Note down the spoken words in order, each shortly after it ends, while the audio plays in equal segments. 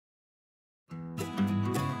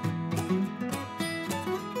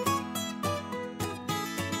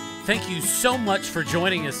Thank you so much for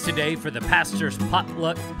joining us today for the Pastor's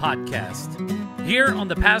Potluck Podcast. Here on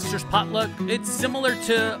the Pastor's Potluck, it's similar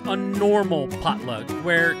to a normal potluck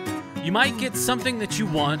where you might get something that you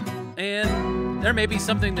want and there may be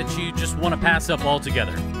something that you just want to pass up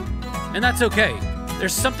altogether. And that's okay.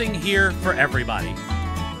 There's something here for everybody.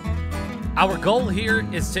 Our goal here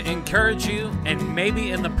is to encourage you and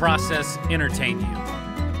maybe in the process entertain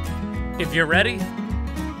you. If you're ready,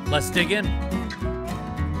 let's dig in.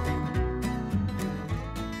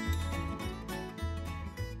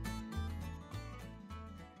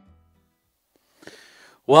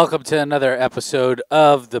 Welcome to another episode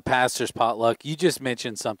of the Pastor's Potluck. You just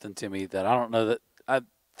mentioned something to me that I don't know that I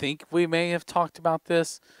think we may have talked about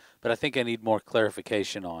this, but I think I need more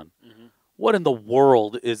clarification on. Mm-hmm. What in the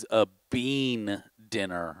world is a bean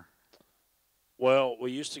dinner? Well,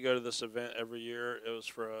 we used to go to this event every year. It was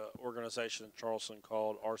for an organization in Charleston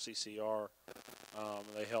called RCCR.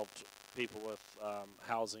 They helped people with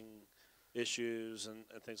housing issues and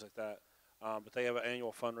things like that. But they have an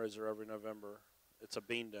annual fundraiser every November. It's a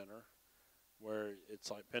bean dinner where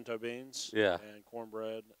it's like pinto beans and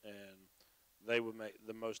cornbread, and they would make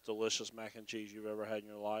the most delicious mac and cheese you've ever had in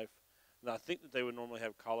your life. And I think that they would normally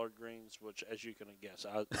have collard greens, which, as you can guess,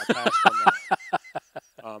 I passed on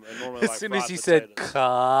that. And normally as soon as you said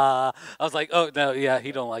 "ka," I was like, "Oh no, yeah,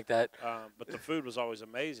 he don't like that." But the food was always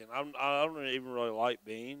amazing. I don't even really like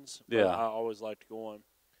beans. But yeah, I always liked going.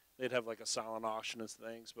 They'd have like a silent auction and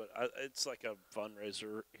things, but it's like a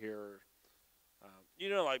fundraiser here.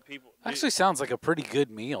 Like people. Actually, sounds like a pretty good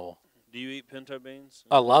meal. Do you eat pinto beans?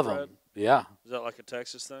 I love them. Yeah. Is that like a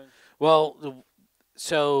Texas thing? Well,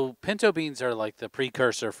 so pinto beans are like the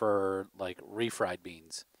precursor for like refried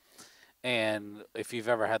beans, and if you've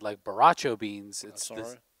ever had like borracho beans, it's sorry.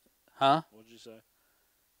 Huh? What did you say?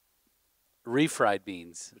 Refried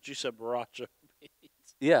beans. But you said borracho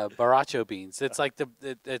beans. Yeah, borracho beans. It's like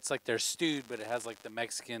it's like they're stewed, but it has like the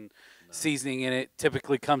Mexican seasoning in it.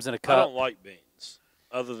 Typically comes in a cup. I don't like beans,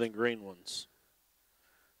 other than green ones.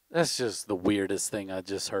 That's just the weirdest thing I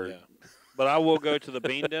just heard. Yeah. But I will go to the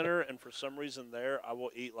bean dinner, and for some reason there, I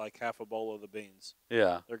will eat like half a bowl of the beans.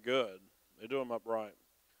 Yeah. They're good. They do them up right.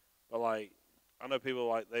 But, like, I know people,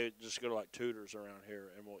 like, they just go to, like, Tudor's around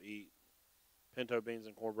here and will eat pinto beans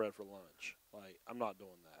and cornbread for lunch. Like, I'm not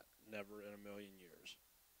doing that. Never in a million years.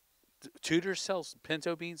 Tudor sells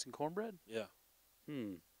pinto beans and cornbread? Yeah.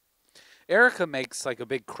 Erica makes, like, a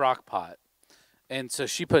big crock pot. And so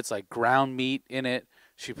she puts, like, ground meat in it.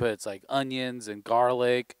 She puts, like, onions and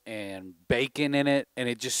garlic and bacon in it. And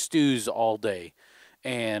it just stews all day.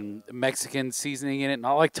 And Mexican seasoning in it.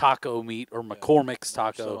 Not like taco meat or McCormick's taco.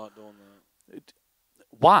 I'm still not doing that.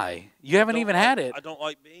 Why? You haven't even had it. I don't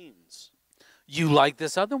like beans. You like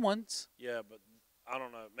this other ones. Yeah, but I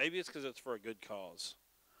don't know. Maybe it's because it's for a good cause.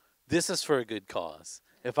 This is for a good cause.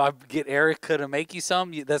 If I get Erica to make you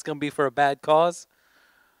some, that's going to be for a bad cause?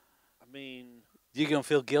 I mean... You going to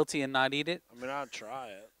feel guilty and not eat it? I mean, I'd try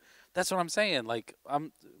it. That's what I'm saying. Like,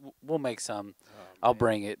 we'll make some. I'll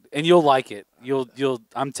bring it, and you'll like it.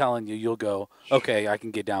 I'm telling you, you'll go, okay, I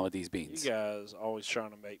can get down with these beans. You guys always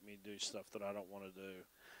trying to make me do stuff that I don't want to do.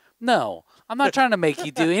 No, I'm not trying to make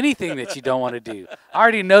you do anything that you don't want to do. I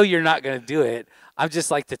already know you're not going to do it. I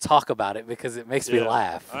just like to talk about it because it makes me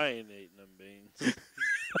laugh. I ain't eating them beans.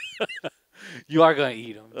 You are going to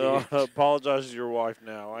eat them, dude. Apologize to your wife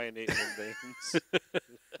now. I ain't eating them beans.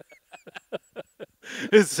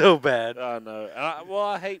 It's so bad. I know.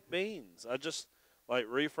 I hate beans. I just like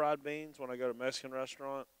refried beans when I go to a Mexican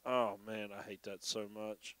restaurant. Oh, man, I hate that so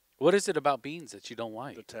much. What is it about beans that you don't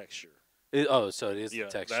like? The texture. So it is the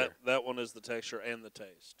texture. That one is the texture and the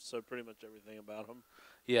taste. So pretty much everything about them.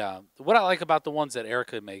 Yeah. What I like about the ones that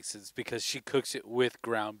Erica makes is because she cooks it with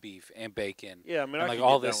ground beef and bacon. Yeah, I mean, and like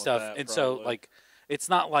all this stuff. And so, like, it's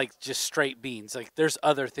not like just straight beans. Like, there's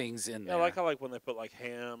other things in there. Yeah, I like when they put, like,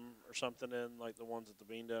 ham or something in, like the ones at the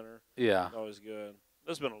bean dinner. Yeah. It's always good.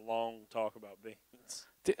 There's been a long talk about beans.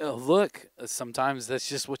 Look, sometimes that's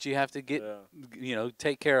just what you have to get,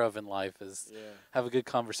 take care of in life is have a good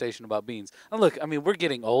conversation about beans. And look, I mean, we're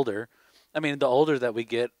getting older. I mean, the older that we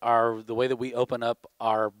get, the way that we open up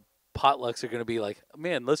our potlucks are going to be like,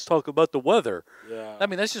 man, let's talk about the weather. Yeah. I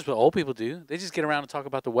mean, that's just what old people do. They just get around and talk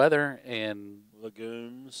about the weather and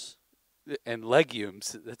legumes. And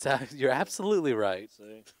legumes. You're absolutely right.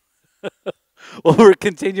 See? Well, we're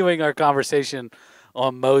continuing our conversation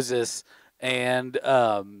on Moses, and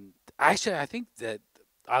actually, I think that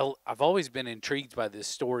I've always been intrigued by this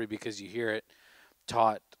story because you hear it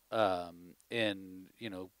taught in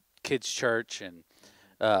kids' church, and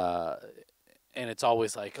it's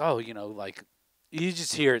always like, oh, like you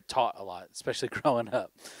just hear it taught a lot, especially growing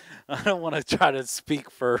up. I don't want to try to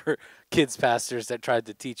speak for kids pastors that tried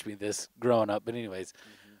to teach me this growing up, but anyways,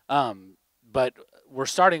 but we're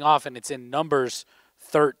starting off, and it's in Numbers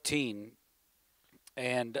 13,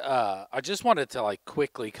 and I just wanted to like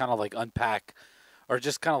quickly kind of like unpack, or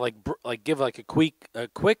just kind of like give like a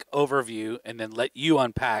quick overview, and then let you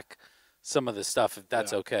unpack some of the stuff if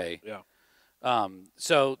that's okay. Yeah.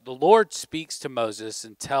 So the Lord speaks to Moses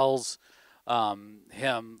and tells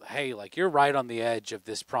him, hey, like you're right on the edge of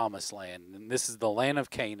this promised land, and this is the land of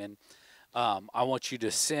Canaan. I want you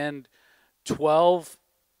to send 12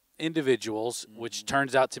 individuals, which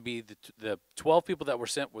turns out to be the 12 people that were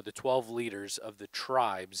sent were the 12 leaders of the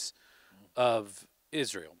tribes of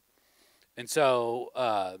Israel. And so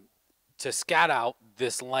to scout out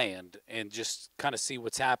this land and just kind of see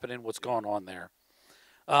what's happening, what's going on there.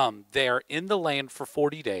 They're in the land for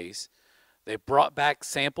 40 days. They brought back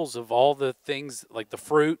samples of all the things, like the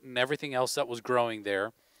fruit and everything else that was growing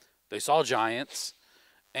there. They saw giants,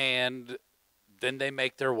 and then they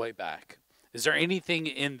make their way back. Is there anything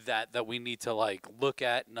in that we need to like look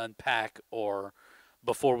at and unpack, or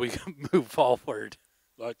before we move forward?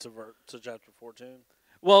 Like to chapter 14?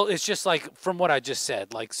 Well, it's just like from what I just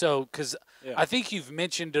said, like so, because I think you've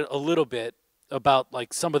mentioned a little bit about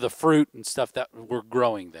like some of the fruit and stuff that were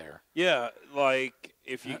growing there. Yeah, like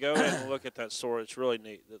if you go in and look at that story, it's really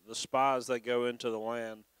neat. The spies, they go into the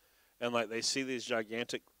land and like they see these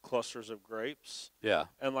gigantic clusters of grapes. Yeah.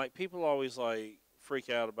 And like people always like freak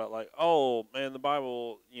out about like, oh man, the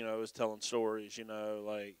Bible, is telling stories,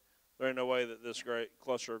 like there ain't no way that this great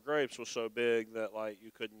cluster of grapes was so big that like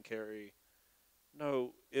you couldn't carry.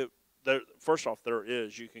 No, first off, there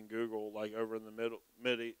is. You can Google like over in the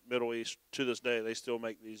Middle East to this day, they still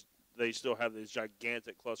have these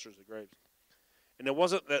gigantic clusters of grapes. And it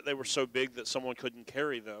wasn't that they were so big that someone couldn't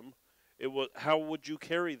carry them. It was, how would you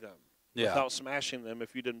carry them without smashing them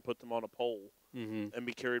if you didn't put them on a pole and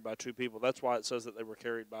be carried by two people? That's why it says that they were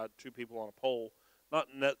carried by two people on a pole,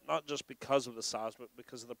 not just because of the size, but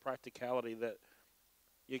because of the practicality that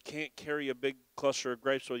you can't carry a big cluster of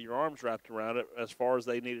grapes with your arms wrapped around it as far as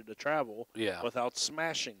they needed to travel without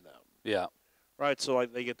smashing them. Yeah. Right, so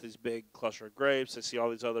like they get these big cluster of grapes. They see all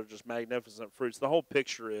these other just magnificent fruits. The whole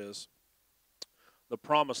picture is the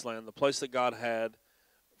promised land, the place that God had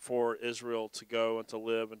for Israel to go and to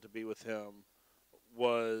live and to be with him,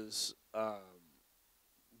 was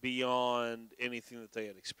beyond anything that they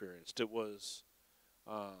had experienced. It was,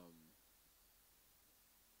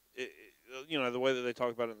 the way that they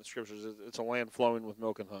talk about it in the scriptures, it's a land flowing with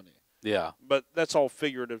milk and honey. Yeah. But that's all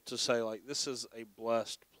figurative to say, like, this is a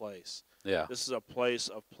blessed place. Yeah. This is a place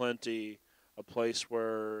of plenty, a place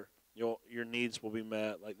where your needs will be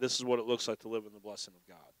met. Like, this is what it looks like to live in the blessing of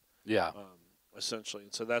God. Yeah. Essentially.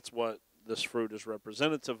 And so that's what this fruit is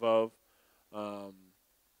representative of. And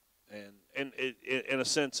it, in a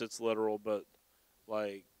sense, it's literal, but,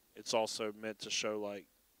 like, it's also meant to show, like,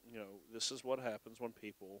 this is what happens when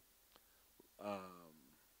people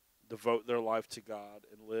devote their life to God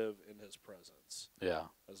and live in his presence. Yeah.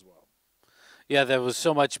 As well. Yeah, there was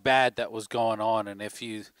so much bad that was going on, and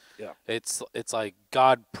it's like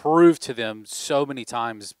God proved to them so many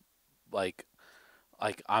times, like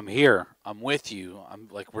I'm here, I'm with you, I'm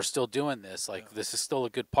like we're still doing this, like this is still a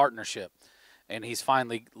good partnership, and he's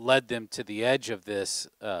finally led them to the edge of this.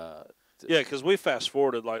 Because we fast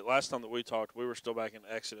forwarded, like last time that we talked, we were still back in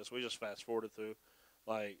Exodus. We just fast forwarded through,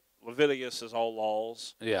 like Leviticus is all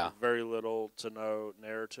laws, very little to no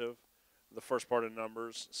narrative. The first part of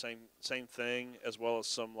Numbers, same thing, as well as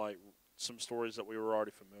some stories that we were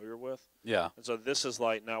already familiar with. Yeah. And so this is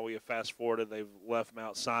like now we have fast forwarded. They've left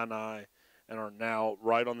Mount Sinai and are now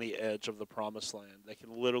right on the edge of the Promised Land. They can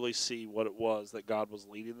literally see what it was that God was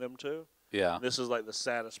leading them to. Yeah. And this is like the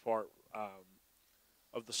saddest part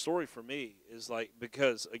of the story for me is like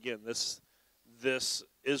because again this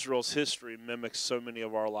Israel's history mimics so many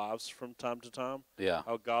of our lives from time to time. Yeah.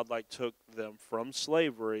 How God like took them from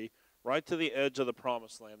slavery right to the edge of the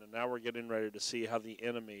Promised Land, and now we're getting ready to see how the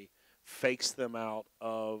enemy fakes them out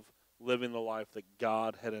of living the life that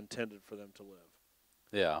God had intended for them to live.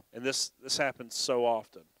 Yeah. And this happens so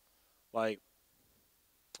often. Like,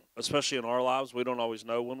 especially in our lives, we don't always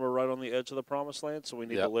know when we're right on the edge of the Promised Land, so we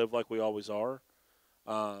need to live like we always are.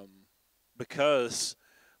 Because,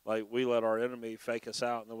 like, we let our enemy fake us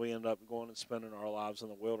out, and then we end up going and spending our lives in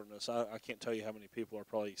the wilderness. I can't tell you how many people are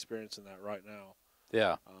probably experiencing that right now.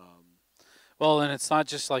 Yeah. Well, and it's not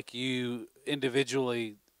just like you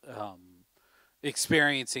individually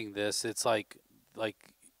experiencing this. It's like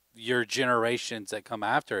your generations that come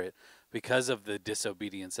after it. because of the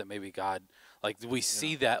disobedience that maybe God, like we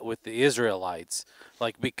see that with the Israelites,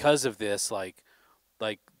 like because of this, like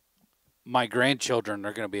my grandchildren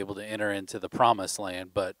are going to be able to enter into the promised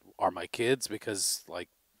land, but are my kids? Because like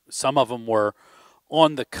some of them were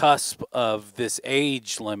on the cusp of this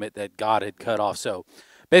age limit that God had cut off. So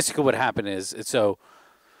basically what happened is, so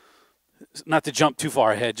not to jump too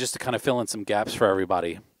far ahead, just to kind of fill in some gaps for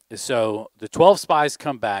everybody. So the 12 spies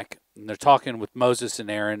come back and they're talking with Moses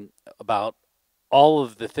and Aaron about all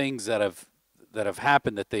of the things that have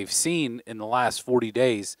happened that they've seen in the last 40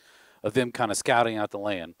 days of them kind of scouting out the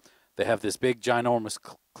land. They have this big ginormous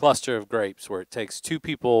cluster of grapes where it takes two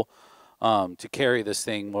people to carry this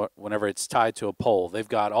thing whenever it's tied to a pole. They've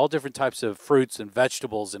got all different types of fruits and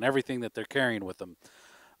vegetables and everything that they're carrying with them.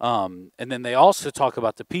 And then they also talk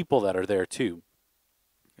about the people that are there too.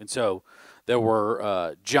 And so there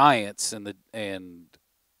were giants, and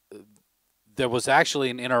there was actually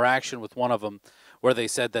an interaction with one of them where they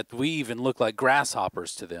said that we even look like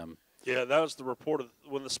grasshoppers to them. Yeah, that was the report.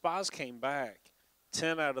 When the spies came back,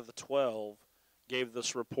 10 out of the 12 gave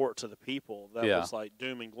this report to the people that was like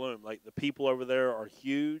doom and gloom. Like, the people over there are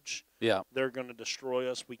huge. Yeah. They're going to destroy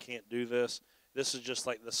us. We can't do this. This is just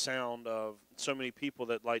like the sound of so many people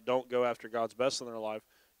that like don't go after God's best in their life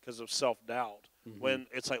because of self-doubt. Mm-hmm. When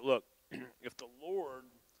it's like, look, if the Lord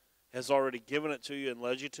has already given it to you and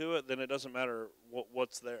led you to it, then it doesn't matter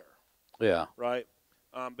what's there. Yeah. Right?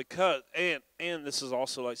 Because and this is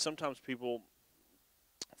also like sometimes people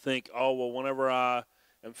think, oh, well, whenever I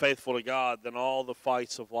am faithful to God, then all the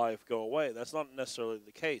fights of life go away. That's not necessarily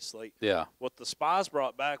the case. Like, what the spies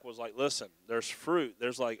brought back was like, listen, there's fruit.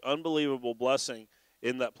 There's like unbelievable blessing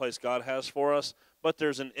in that place God has for us, but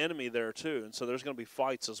there's an enemy there too, and so there's going to be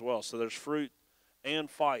fights as well. So there's fruit and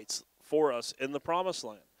fights for us in the promised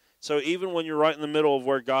land. So even when you're right in the middle of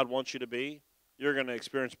where God wants you to be, you're going to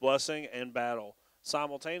experience blessing and battle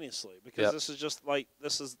simultaneously, because this is just like,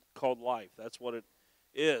 this is called life. That's what it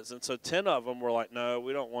is. And so 10 of them were like, no,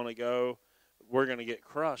 we don't want to go. We're going to get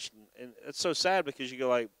crushed. And it's so sad because you go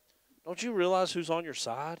like, don't you realize who's on your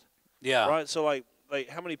side? Yeah. Right? So like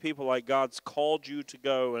how many people, like, God's called you to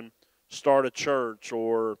go and start a church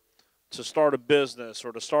or to start a business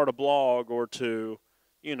or to start a blog or to,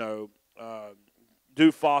 do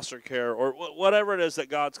foster care or whatever it is that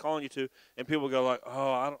God's calling you to, and people go like,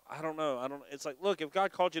 oh, I don't know. It's like, look, if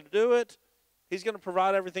God called you to do it, He's going to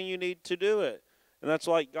provide everything you need to do it. And that's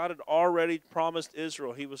like God had already promised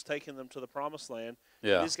Israel. He was taking them to the promised land.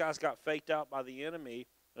 Yeah. These guys got faked out by the enemy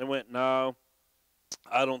and went, no,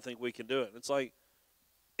 I don't think we can do it. And it's like,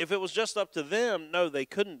 if it was just up to them, no, they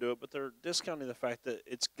couldn't do it, but they're discounting the fact that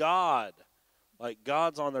it's God. Like,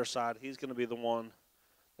 God's on their side. He's going to be the one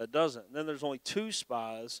that doesn't. And then there's only 2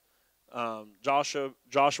 spies, Joshua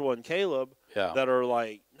and Caleb, that are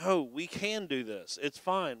like, no, we can do this. It's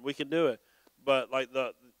fine. We can do it. But like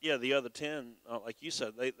the other 10, like you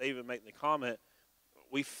said, they even make the comment,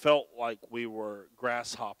 we felt like we were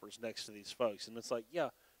grasshoppers next to these folks. And it's like, yeah,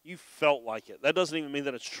 you felt like it. That doesn't even mean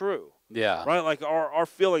that it's true. Yeah. Right? Like our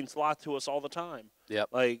feelings lie to us all the time. Yep.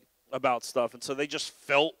 Like, about stuff. And so they just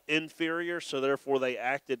felt inferior, so therefore they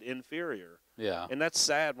acted inferior. Yeah. And that's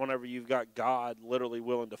sad whenever you've got God literally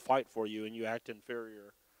willing to fight for you and you act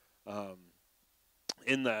inferior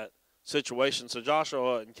in that situation. So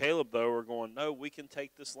Joshua and Caleb, though, are going, no, we can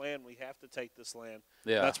take this land. We have to take this land.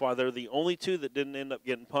 Yeah. That's why they're the only 2 that didn't end up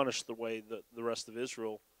getting punished the way that the rest of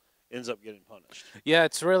Israel ends up getting punished. Yeah,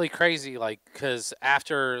 it's really crazy, like, because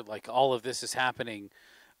after, like, all of this is happening,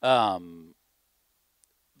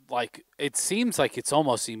 like, it seems like it's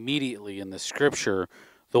almost immediately in the scripture,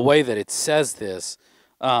 the way that it says this,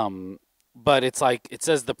 but it's like, it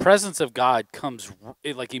says the presence of God comes,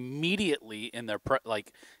 like, immediately in their,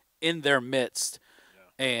 in their midst,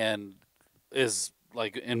 and is,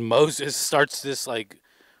 like, and Moses starts this, like,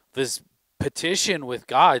 this petition with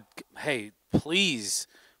God, hey, please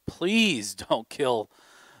don't kill,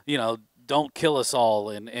 don't kill us all,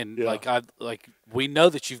 and like we know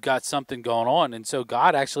that you've got something going on, and so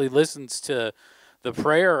God actually listens to the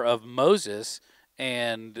prayer of Moses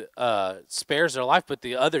and spares their life. But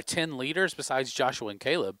the other 10 leaders, besides Joshua and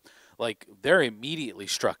Caleb, like, they're immediately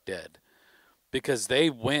struck dead because they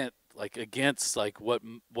went like against like what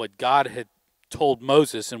God had told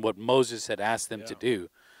Moses and what Moses had asked them to do.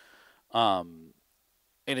 And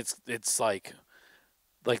it's like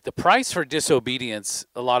the price for disobedience,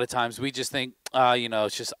 a lot of times we just think,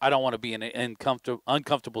 it's just, I don't want to be in an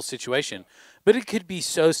uncomfortable situation. But it could be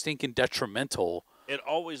so stinking detrimental. It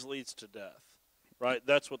always leads to death, right?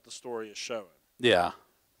 That's what the story is showing. Yeah.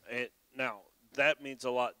 Now, that means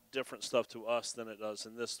a lot different stuff to us than it does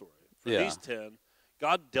in this story. For these 10,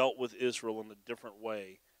 God dealt with Israel in a different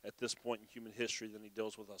way at this point in human history than he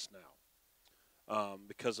deals with us now.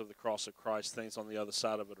 Because of the cross of Christ, things on the other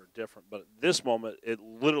side of it are different. But at this moment, it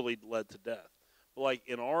literally led to death. But like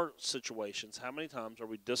in our situations, how many times are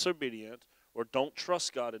we disobedient or don't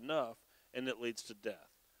trust God enough, and it leads to death,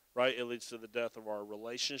 right? It leads to the death of our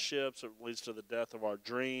relationships. It leads to the death of our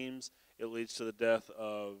dreams. It leads to the death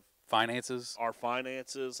of Finances. our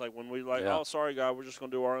finances. Like when we like, Yeah. oh, sorry, God, we're just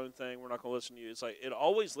going to do our own thing. We're not going to listen to you. It's like it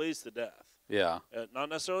always leads to death. Yeah. Not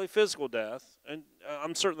necessarily physical death, and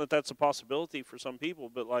I'm certain that that's a possibility for some people.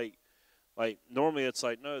 But like normally it's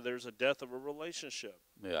like, no, there's a death of a relationship,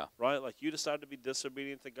 Yeah. right? Like you decided to be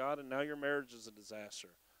disobedient to God, and now your marriage is a disaster.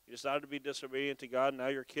 You decided to be disobedient to God, and now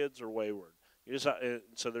your kids are wayward. You decide,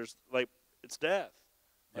 so there's like it's death,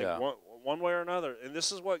 like Yeah. one way or another. And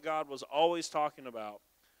this is what God was always talking about.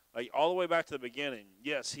 Like all the way back to the beginning,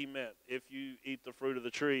 yes, he meant if you eat the fruit of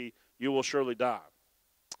the tree, you will surely die.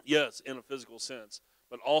 Yes, in a physical sense,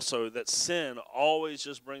 but also that sin always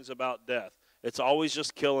just brings about death. It's always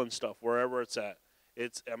just killing stuff wherever it's at.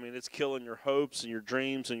 It's killing your hopes and your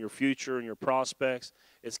dreams and your future and your prospects.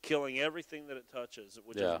 It's killing everything that it touches,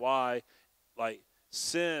 which Yeah. is why, like,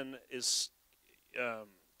 sin is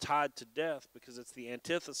tied to death because it's the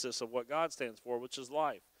antithesis of what God stands for, which is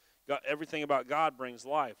life. Everything about God brings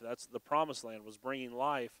life. That's the promised land was bringing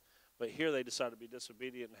life, but here they decided to be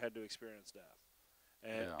disobedient and had to experience death.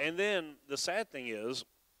 And then the sad thing is,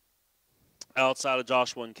 outside of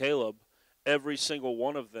Joshua and Caleb, every single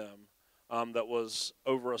one of them that was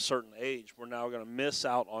over a certain age were now going to miss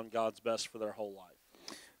out on God's best for their whole life.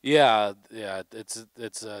 Yeah. It's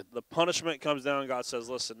The punishment comes down. God says,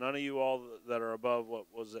 listen, none of you all that are above, what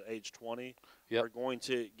was it, age 20, Yep. are going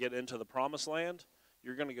to get into the promised land.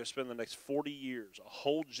 You're going to go spend the next 40 years, a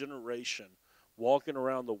whole generation, walking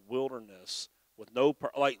around the wilderness with no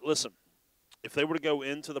listen, if they were to go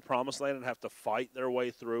into the promised land and have to fight their way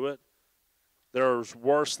through it, there's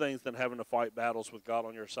worse things than having to fight battles with God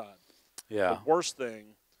on your side. yeah. The worst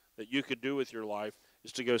thing that you could do with your life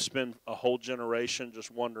is to go spend a whole generation just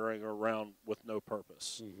wandering around with no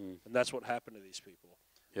purpose. Mm-hmm. And that's what happened to these people.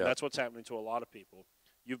 Yeah. That's what's happening to a lot of people.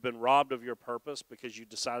 You've been robbed of your purpose because you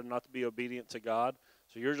decided not to be obedient to God.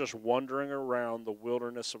 So you're just wandering around the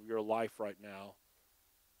wilderness of your life right now,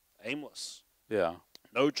 aimless. Yeah.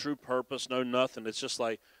 No true purpose, no nothing. It's just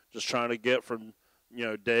like just trying to get from,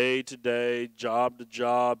 day to day, job to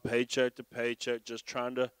job, paycheck to paycheck, just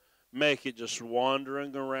trying to make it, just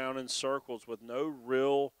wandering around in circles with no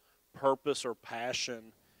real purpose or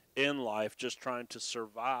passion in life, just trying to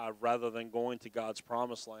survive rather than going to God's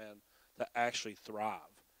promised land to actually thrive.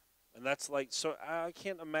 And that's like, so I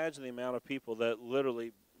can't imagine the amount of people that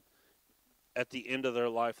literally at the end of their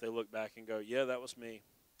life, they look back and go, yeah, that was me.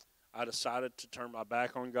 I decided to turn my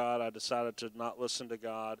back on God. I decided to not listen to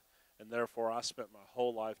God. And therefore, I spent my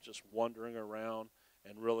whole life just wandering around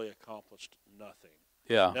and really accomplished nothing.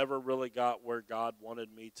 Yeah. Never really got where God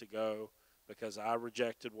wanted me to go because I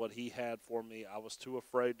rejected what he had for me. I was too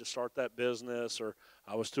afraid to start that business, or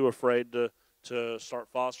I was too afraid to start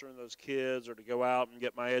fostering those kids, or to go out and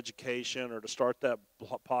get my education, or to start that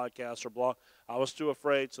podcast or blog. I was too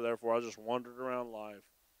afraid, so therefore I just wandered around life.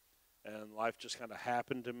 And life just kind of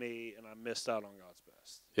happened to me, and I missed out on God's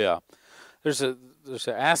best. Yeah. There's an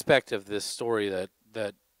aspect of this story that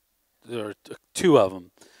there are two of them.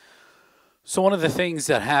 So one of the things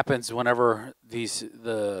that happens whenever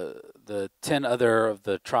the 10 other of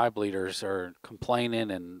the tribe leaders are complaining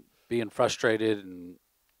and being frustrated, and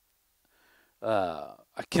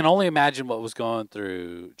I can only imagine what was going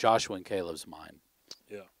through Joshua and Caleb's mind.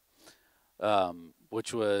 Yeah.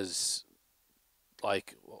 Which was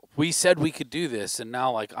like, we said we could do this, and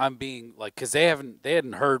now like I'm being like, because they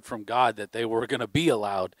hadn't heard from God that they were going to be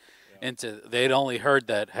allowed into. They'd only heard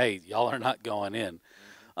that, hey, y'all are not going in.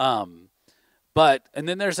 But and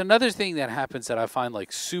then there's another thing that happens that I find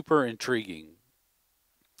like super intriguing.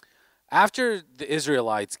 After the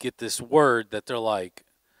Israelites get this word that they're like,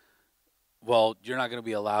 well, you're not going to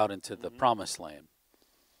be allowed into the promised land.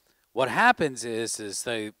 What happens is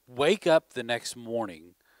they wake up the next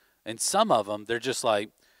morning, and some of them, they're just like,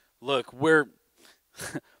 look, we're,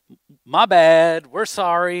 my bad, we're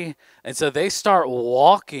sorry. And so they start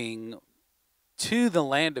walking to the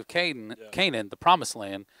land of Canaan, the promised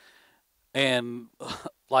land, and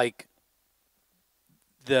like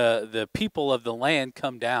the people of the land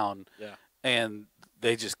come down and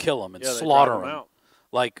they just kill them and slaughter them out.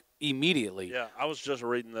 Like immediately. Yeah, I was just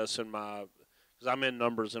reading this because I'm in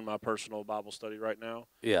Numbers in my personal Bible study right now.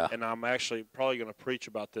 Yeah. And I'm actually probably going to preach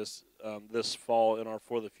about this this fall in our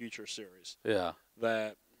For the Future series. Yeah.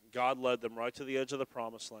 That God led them right to the edge of the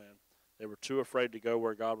promised land. They were too afraid to go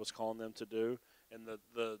where God was calling them to do. And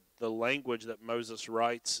the language that Moses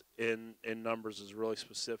writes in Numbers is really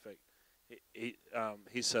specific.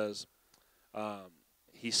 He says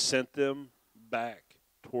he sent them back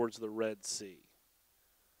towards the Red Sea.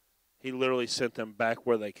 He literally sent them back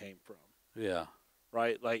where they came from. Yeah.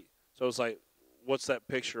 Right? Like, so it's like, what's that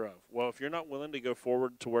picture of? Well, if you're not willing to go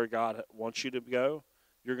forward to where God wants you to go,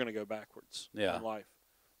 you're going to go backwards in life.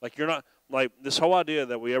 Like, you're not, like, this whole idea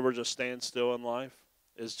that we ever just stand still in life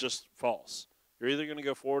is just false. You're either going to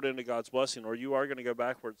go forward into God's blessing, or you are going to go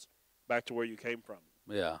backwards, back to where you came from.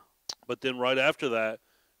 Yeah. But then right after that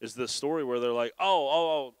is this story where they're like,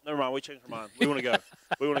 oh, never mind, we changed our mind. We want to go.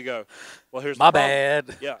 We want to go. Well, here's My the problem.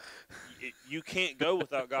 bad. Yeah. You can't go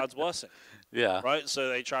without God's blessing. Yeah. Right? So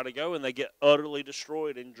they try to go, and they get utterly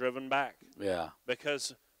destroyed and driven back. Yeah.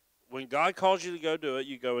 Because when God calls you to go do it,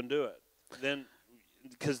 you go and do it. Then,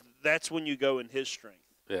 because that's when you go in His strength.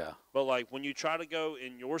 Yeah. But, like, when you try to go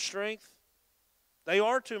in your strength, they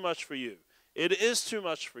are too much for you. It is too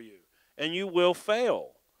much for you. And you will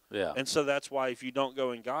fail. Yeah. And so that's why if you don't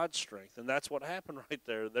go in God's strength, and that's what happened right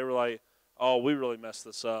there. They were like, oh, we really messed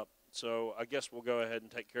this up. So I guess we'll go ahead and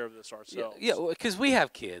take care of this ourselves. Yeah, because we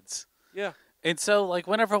have kids. Yeah. And so, like,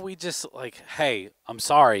 whenever we just, like, hey, I'm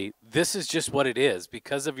sorry, this is just what it is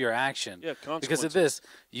because of your action. Yeah, consequences. Because of this,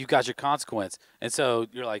 you got your consequence. And so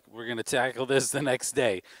you're like, we're going to tackle this the next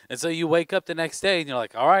day. And so you wake up the next day and you're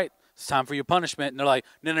like, all right, it's time for your punishment. And they're like,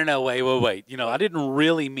 no, wait. You know, I didn't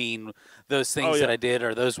really mean those things that I did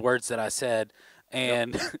or those words that I said.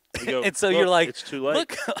 And go, and so you're like, it's too late.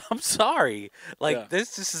 Look, I'm sorry. Like,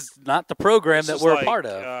 this is not the program that we're a part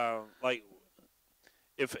of. Like,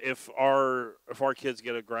 if our kids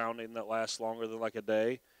get a grounding that lasts longer than like a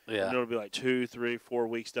day, Yeah. and it'll be like 2, 3, 4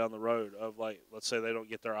 weeks down the road of, like, let's say they don't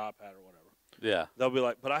get their iPad or whatever. Yeah. They'll be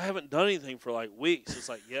like, but I haven't done anything for like weeks. It's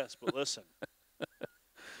like, yes, but listen,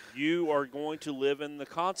 you are going to live in the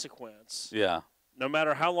consequence. Yeah. No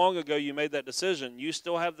matter how long ago you made that decision, you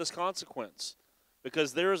still have this consequence,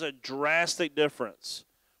 because there is a drastic difference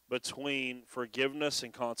between forgiveness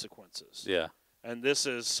and consequences. Yeah. And this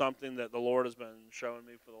is something that the Lord has been showing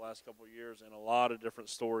me for the last couple of years in a lot of different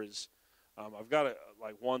stories. I've got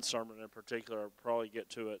one sermon in particular. I'll probably get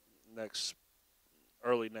to it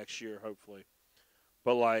early next year, hopefully.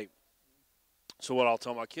 But so what I'll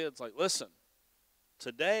tell my kids, listen,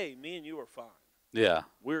 today me and you are fine. Yeah.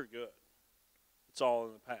 We're good. It's all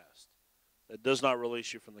in the past. That does not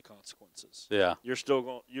release you from the consequences. Yeah. You're still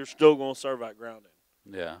going to serve that grounding.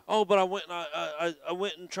 Yeah. Oh, but I went and I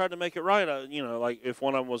went and tried to make it right. Like if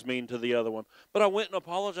one of them was mean to the other one, but I went and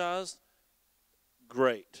apologized.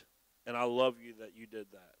 Great, and I love you that you did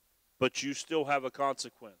that. But you still have a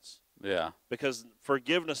consequence. Yeah. Because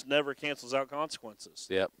forgiveness never cancels out consequences.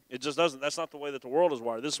 Yep. It just doesn't. That's not the way that the world is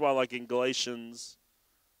wired. This is why, like in Galatians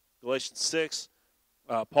 6,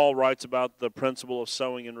 Paul writes about the principle of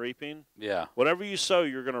sowing and reaping. Yeah. Whatever you sow,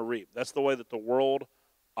 you're going to reap. That's the way that the world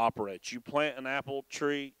operates. You plant an apple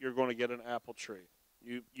tree, you're going to get an apple tree.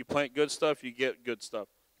 You plant good stuff, you get good stuff.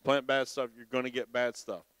 Plant bad stuff, you're going to get bad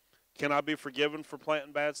stuff. Can I be forgiven for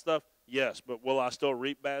planting bad stuff? Yes, but will I still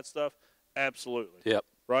reap bad stuff? Absolutely. Yep.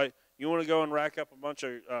 Right? You want to go and rack up a bunch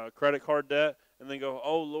of credit card debt and then go,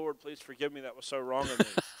 oh, Lord, please forgive me. That was so wrong of me.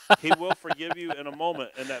 He will forgive you in a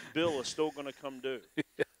moment, and that bill is still going to come due.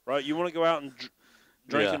 Right? You want to go out and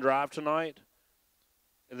drink and drive tonight?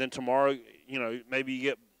 And then tomorrow, maybe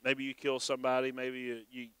you kill somebody, maybe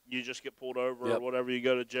you just get pulled over or whatever, you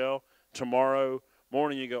go to jail. Tomorrow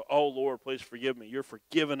morning you go, oh, Lord, please forgive me. You're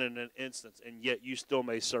forgiven in an instance, and yet you still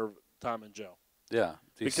may serve time in jail. Yeah,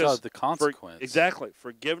 because the consequence. Exactly.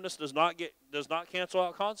 Forgiveness does not cancel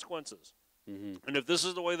out consequences. Mm-hmm. And if this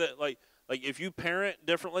is the way that, like if you parent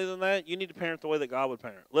differently than that, you need to parent the way that God would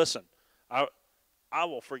parent. Listen, I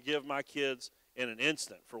will forgive my kids in an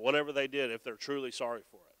instant for whatever they did if they're truly sorry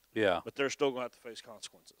for it. Yeah. But they're still going to have to face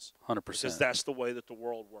consequences. 100%. Because that's the way that the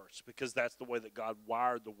world works. Because that's the way that God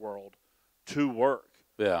wired the world to work.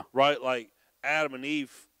 Yeah. Right? Like Adam and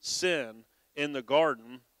Eve sin in the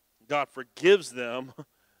garden, God forgives them,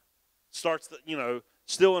 starts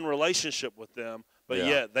still in relationship with them, but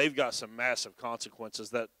yet they've got some massive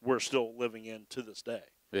consequences that we're still living in to this day.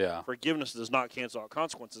 Yeah. Forgiveness does not cancel out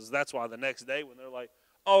consequences. That's why the next day when they're like,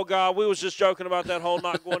 oh, God, we was just joking about that whole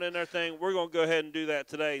not going in there thing. We're going to go ahead and do that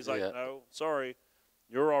today. He's like, no, sorry.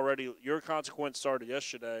 Your consequence started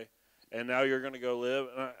yesterday, and now you're going to go live.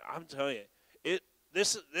 And I'm telling you,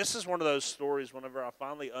 this is one of those stories whenever I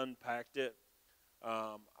finally unpacked it,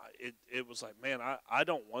 it was like, man, I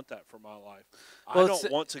don't want that for my life. Well, I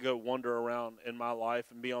don't want to go wander around in my life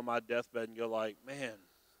and be on my deathbed and go like, man,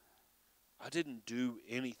 I didn't do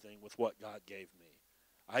anything with what God gave me.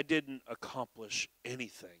 I didn't accomplish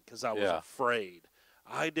anything because I was Yeah. afraid.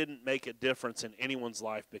 I didn't make a difference in anyone's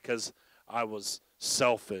life because I was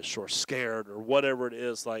selfish or scared or whatever it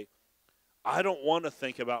is. Like, I don't want to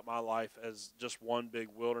think about my life as just one big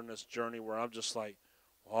wilderness journey where I'm just like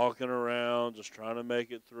walking around, just trying to make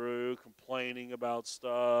it through, complaining about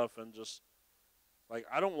stuff, and just like,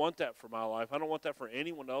 I don't want that for my life. I don't want that for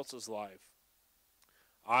anyone else's life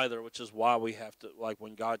either, which is why we have to, like,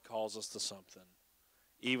 when God calls us to something,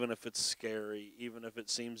 even if it's scary, even if it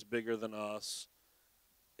seems bigger than us,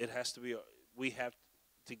 it has to be, we have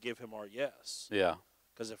to give him our yes. Yeah.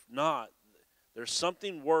 Because if not, there's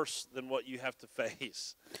something worse than what you have to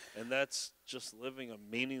face, and that's just living a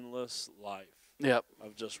meaningless life Yep.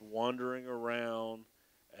 of just wandering around,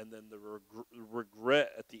 and then the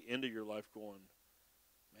regret at the end of your life going,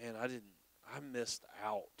 man, I missed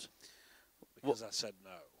out because I said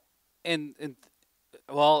no. And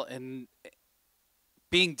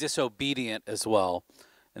being disobedient as well,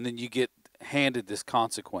 and then you get handed this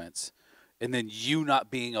consequence, and then you not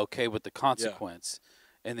being okay with the consequence,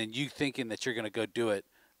 and then you thinking that you're going to go do it,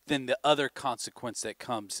 then the other consequence that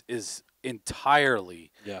comes is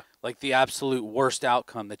entirely like the absolute worst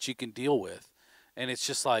outcome that you can deal with. And it's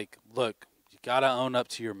just like, look, you got to own up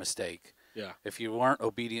to your mistake. Yeah. If you weren't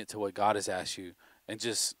obedient to what God has asked you, and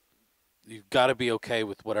just you've got to be okay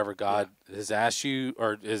with whatever God has asked you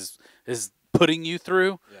or is putting you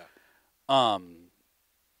through. Yeah.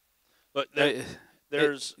 But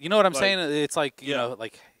there's, you know what I'm like, saying? It's like, you know,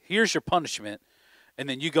 like, here's your punishment, and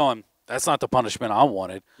then you going, that's not the punishment I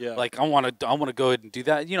wanted. Yeah. Like, I want to go ahead and do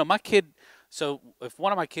that. You know, my kid. So if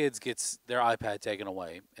one of my kids gets their iPad taken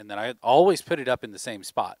away, and then I always put it up in the same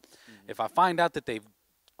spot. If I find out that they've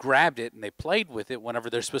grabbed it and they played with it whenever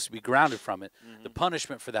they're supposed to be grounded from it, the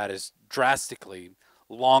punishment for that is drastically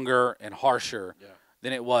longer and harsher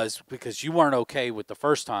than it was because you weren't okay with the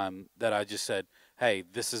first time that I just said, hey,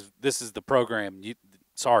 this is the program. You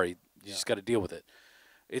just got to deal with it.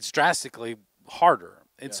 It's drastically harder.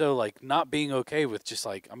 And so, like, not being okay with just,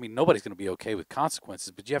 like, I mean, nobody's going to be okay with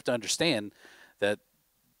consequences, but you have to understand that,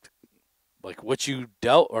 like, what you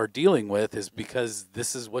dealing with is because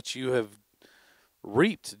this is what you have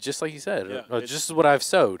reaped, just like you said. Or just what I've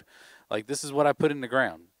sowed. Like, this is what I put in the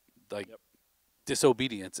ground. Like,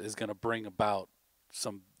 disobedience is going to bring about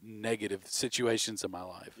some negative situations in my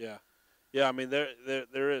life. Yeah. Yeah, I mean,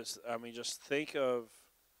 there is. I mean, just think of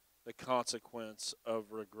the consequence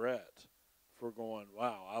of regret. We're going,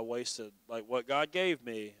 wow, I wasted, like, what God gave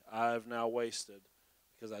me, I've now wasted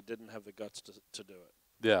because I didn't have the guts to do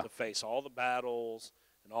it. Yeah. To face all the battles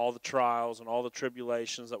and all the trials and all the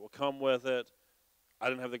tribulations that will come with it. I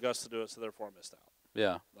didn't have the guts to do it, so therefore I missed out.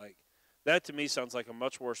 Yeah. Like, that to me sounds like a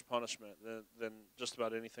much worse punishment than just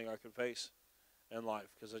about anything I could face in life,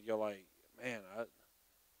 because you're like, man,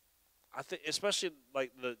 I think, especially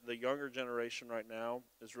like the younger generation right now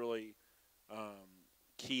is really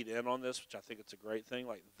keyed in on this, which I think it's a great thing.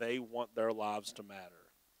 Like, they want their lives to matter.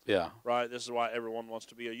 Yeah. Right? This is why everyone wants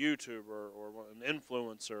to be a YouTuber or an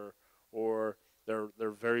influencer, or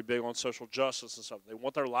they're very big on social justice and stuff. They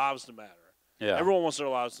want their lives to matter. Yeah. Everyone wants their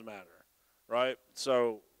lives to matter, right?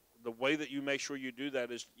 So the way that you make sure you do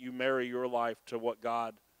that is you marry your life to what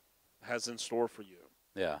God has in store for you.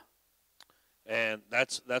 Yeah. And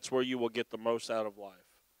that's where you will get the most out of life.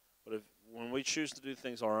 But when we choose to do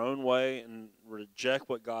things our own way and reject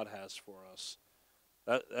what God has for us,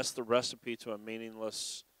 that's the recipe to a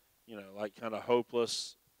meaningless, like, kind of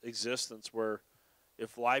hopeless existence, where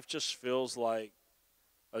if life just feels like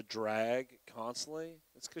a drag constantly,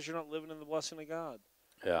 it's because you're not living in the blessing of God.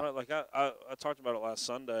 Yeah. Right? Like, I talked about it last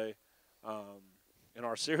Sunday in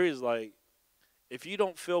our series. Like, if you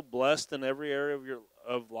don't feel blessed in every area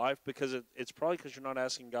of life, because it's probably because you're not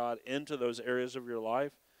asking God into those areas of your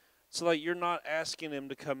life. So, like, you're not asking him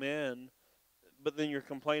to come in, but then you're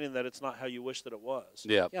complaining that it's not how you wish that it was.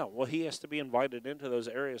 Yeah. Yeah, well, he has to be invited into those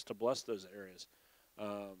areas to bless those areas.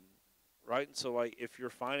 Right? And so, like, if your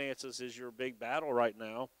finances is your big battle right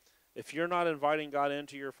now, if you're not inviting God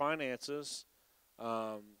into your finances,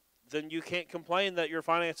 then you can't complain that your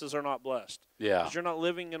finances are not blessed. Yeah. Because you're not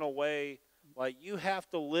living in a way, like, you have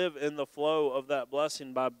to live in the flow of that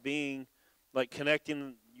blessing by being, like,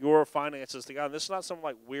 connecting your finances to God. And this is not some,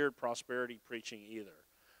 like, weird prosperity preaching either.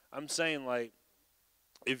 I'm saying, like,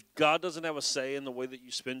 if God doesn't have a say in the way that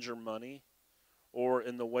you spend your money or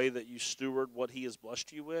in the way that you steward what he has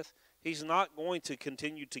blessed you with, he's not going to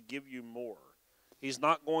continue to give you more. He's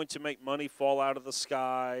not going to make money fall out of the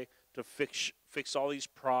sky to fix all these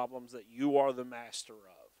problems that you are the master of.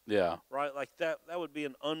 Yeah. Right? Like, that would be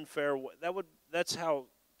an unfair way. That's how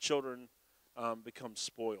children becomes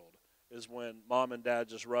spoiled. Is when mom and dad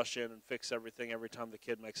just rush in and fix everything every time the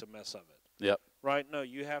kid makes a mess of it. Yep. Right? No,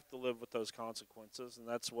 you have to live with those consequences, and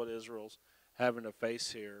that's what Israel's having to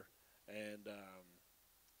face here. And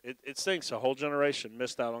it stinks. A whole generation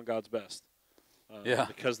missed out on God's best. Yeah.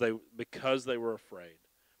 Because they were afraid,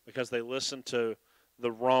 because they listened to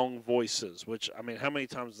the wrong voices. Which, I mean, how many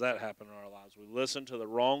times does that happen in our lives? We listen to the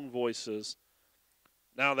wrong voices.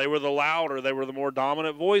 Now they were the louder, they were the more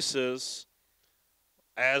dominant voices,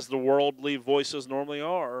 as the worldly voices normally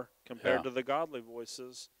are compared to the godly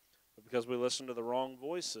voices. But because we listened to the wrong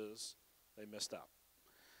voices, they missed out.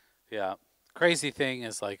 Yeah. Crazy thing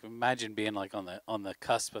is, like, imagine being like on the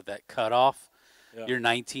cusp of that cutoff. Yeah. You're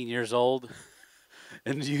 19 years old,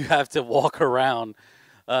 and you have to walk around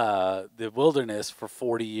the wilderness for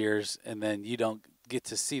 40 years, and then you don't get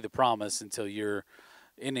to see the promise until you're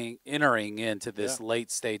entering into this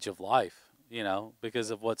late stage of life, you know,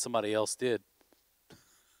 because of what somebody else did.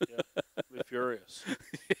 Yeah, be furious.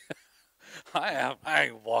 I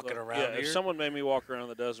ain't walking around here. If someone made me walk around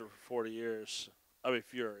the desert for 40 years, I'd be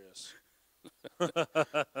furious.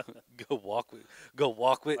 Go walk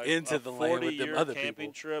with Like into the land with them other camping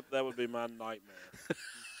people. trip, that would be my nightmare.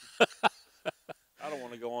 I don't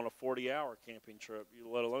want to go on a 40-hour camping trip,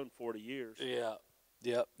 let alone 40 years. Yeah.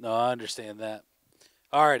 Yep. No, I understand that.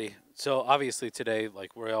 Alrighty. So obviously today,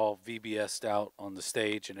 like, we're all VBS'd out on the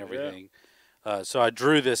stage and everything. So I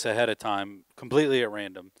drew this ahead of time, completely at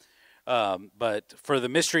random. But for the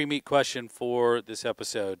mystery meat question for this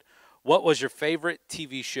episode, what was your favorite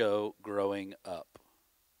TV show growing up?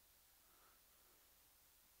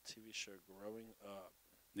 TV show growing up.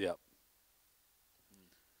 Yep.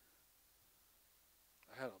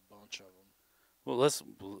 I had a bunch of them. Well, let's.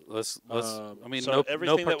 I mean, so no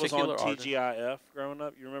everything that was particular on order. TGIF growing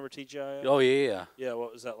up. You remember TGIF? Oh yeah. Yeah.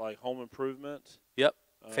 What was that, like? Home Improvement. Yep.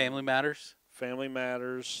 Family Matters. Family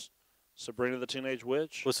Matters. Sabrina the Teenage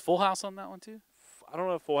Witch. Was Full House on that one too? I don't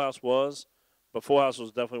know if Full House was, but Full House was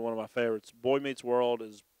definitely one of my favorites. Boy Meets World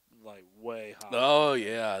is like way high. Oh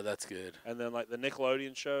yeah, that's good. And then like the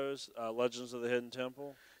Nickelodeon shows, Legends of the Hidden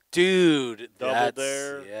Temple, Dude, Double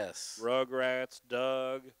Dare, yes. Rugrats,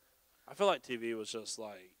 Doug. I feel like TV was just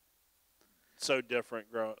like so different.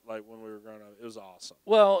 Like when we were growing up, it was awesome.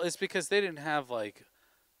 Well, it's because they didn't have like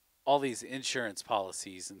all these insurance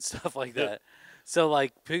policies and stuff like that. So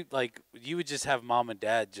like you would just have mom and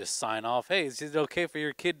dad just sign off. Hey, is it okay for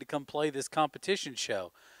your kid to come play this competition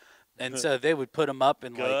show? And so they would put them up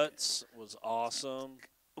and Guts was awesome.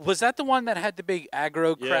 Was that the one that had the big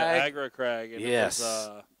aggro crag? Yeah, Aggro Crag. And yes.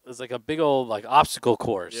 It was like a big old like obstacle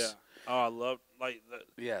course. Yeah. Oh, I loved like the.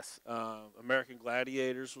 Yes. American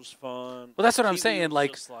Gladiators was fun. Well, that's what I'm TV saying.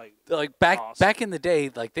 was Like back in the day,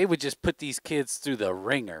 like they would just put these kids through the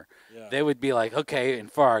ringer. Yeah. They would be like, okay,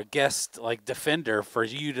 and for our guest like defender, for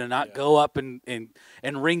you to not go up and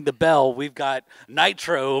ring the bell, we've got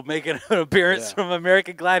Nitro making an appearance from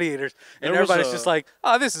American Gladiators, and everybody's just like,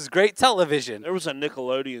 oh, this is great television. There was a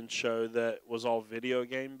Nickelodeon show that was all video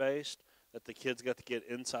game based, that the kids got to get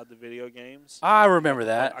inside the video games. I remember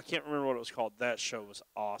that. I can't remember what it was called. That show was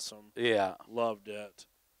awesome. Yeah. Loved it.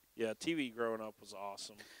 Yeah, TV growing up was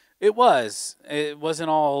awesome. It was. It wasn't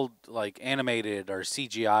all like animated or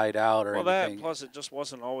CGI'd out or anything. That plus it just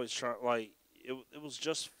wasn't always trying like it was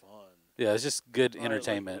just fun. Yeah, it was just good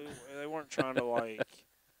entertainment. Like, they weren't trying to like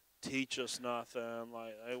teach us nothing.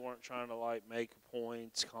 Like they weren't trying to like make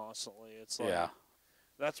points constantly. It's like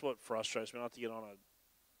that's what frustrates me. Not to get on a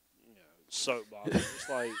soapbox.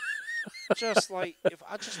 just like if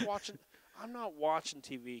I just watch it, I'm not watching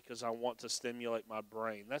TV because I want to stimulate my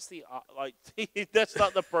brain. That's that's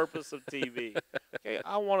not the purpose of TV. Okay,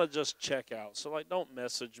 I want to just check out. So like, don't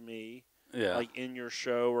message me like in your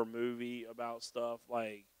show or movie about stuff.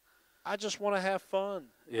 Like, I just want to have fun.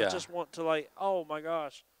 I just want to like, oh my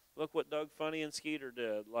gosh, look what Doug Funny and Skeeter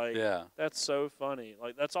did. Like, that's so funny.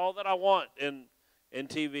 Like, that's all that I want in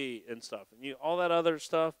TV and stuff. And all that other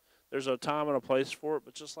stuff. There's a time and a place for it,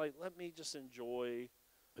 but just like let me just enjoy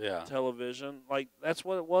television. Like that's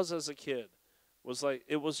what it was as a kid. Was like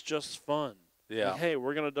it was just fun. Yeah. Like, hey,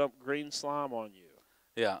 we're gonna dump green slime on you.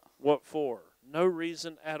 Yeah. What for? No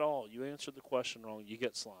reason at all. You answered the question wrong. You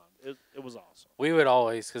get slimed. It was awesome. We would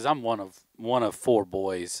always, because I'm one of four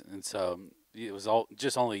boys, and so it was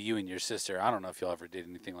just only you and your sister. I don't know if y'all ever did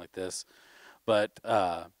anything like this, but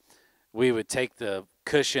we would take the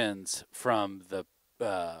cushions from the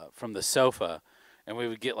sofa, and we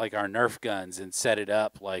would get like our Nerf guns and set it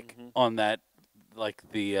up like on that, like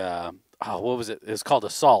the what was it? It was called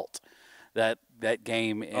Assault, that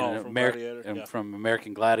game from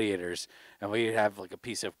American Gladiators, and we'd have like a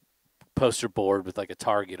piece of poster board with like a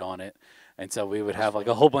target on it, And so we would have like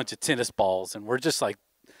a whole bunch of tennis balls, and we're just like,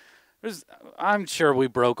 I'm sure we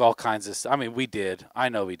broke all kinds of stuff. I mean, we did. I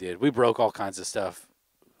know we did. We broke all kinds of stuff,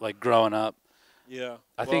 like growing up. Yeah.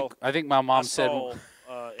 I think my mom said. I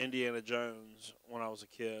saw Indiana Jones when I was a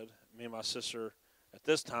kid. Me and my sister, at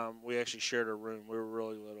this time, we actually shared a room. We were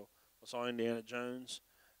really little. I saw Indiana Jones,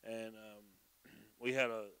 and we had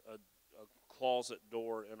a closet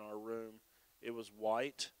door in our room. It was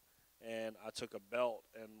white, and I took a belt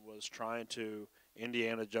and was trying to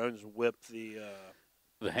Indiana Jones whip the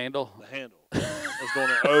handle. The handle. I was doing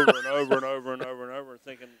it over and over and over and over and over,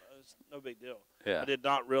 thinking it's no big deal. Yeah. I did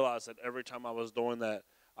not realize that every time I was doing that,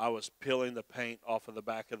 I was peeling the paint off of the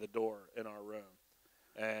back of the door in our room.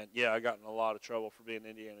 And yeah, I got in a lot of trouble for being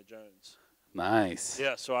Indiana Jones. Nice.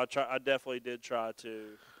 Yeah, so I definitely did try to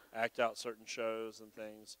act out certain shows and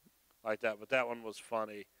things like that. But that one was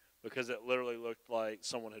funny because it literally looked like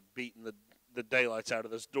someone had beaten the daylights out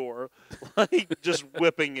of this door, like just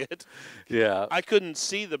whipping it. Yeah. I couldn't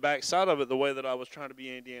see the back side of it the way that I was trying to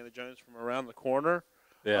be Indiana Jones from around the corner.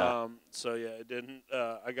 Yeah. So yeah, it didn't.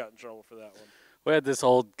 I got in trouble for that one. We had this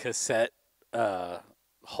old cassette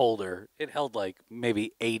holder. It held like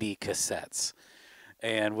maybe 80 cassettes.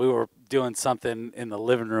 And we were doing something in the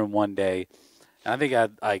living room one day. And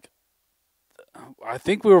I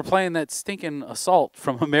think we were playing that stinking Assault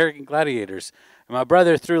from American Gladiators. And my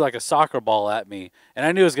brother threw like a soccer ball at me. And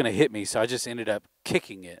I knew it was going to hit me, so I just ended up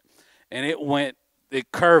kicking it. And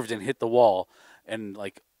it curved and hit the wall. And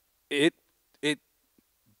like it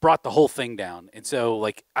brought the whole thing down. And so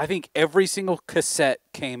like I think every single cassette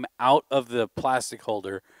came out of the plastic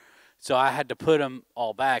holder. So I had to put them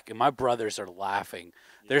all back, and my brothers are laughing.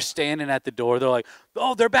 Yeah. They're standing at the door. They're like,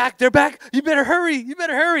 "Oh, they're back! They're back! You better hurry! You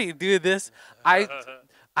better hurry!" Do this. I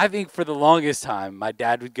think for the longest time, my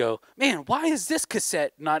dad would go, "Man, why is this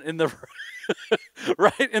cassette not in the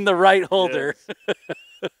right holder?" Yes.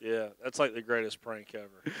 Yeah, that's like the greatest prank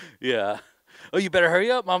ever. Yeah. Oh, you better hurry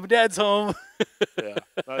up! Mom and Dad's home. Yeah,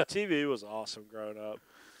 TV was awesome growing up.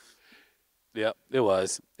 Yep, it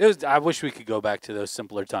was. I wish we could go back to those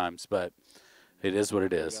simpler times, but it is what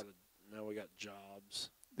it is. Now we got jobs.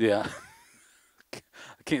 Yeah.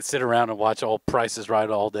 I can't sit around and watch all Price is Right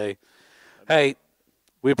all day. Hey,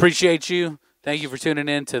 we appreciate you. Thank you for tuning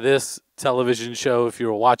in to this television show. If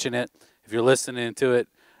you're watching it, if you're listening to it,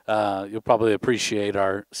 you'll probably appreciate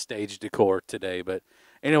our stage decor today. But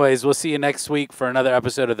anyways, we'll see you next week for another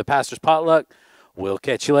episode of the Pastor's Potluck. We'll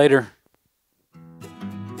catch you later.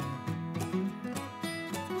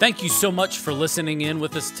 Thank you so much for listening in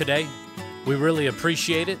with us today. We really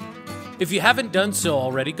appreciate it. If you haven't done so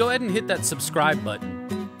already, go ahead and hit that subscribe button.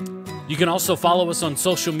 You can also follow us on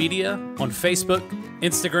social media, on Facebook,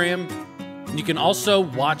 Instagram, and you can also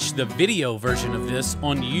watch the video version of this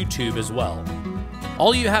on YouTube as well.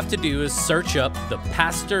 All you have to do is search up the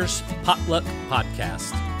Pastor's Potluck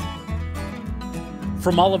Podcast.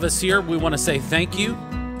 From all of us here, we want to say thank you,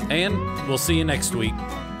 and we'll see you next week.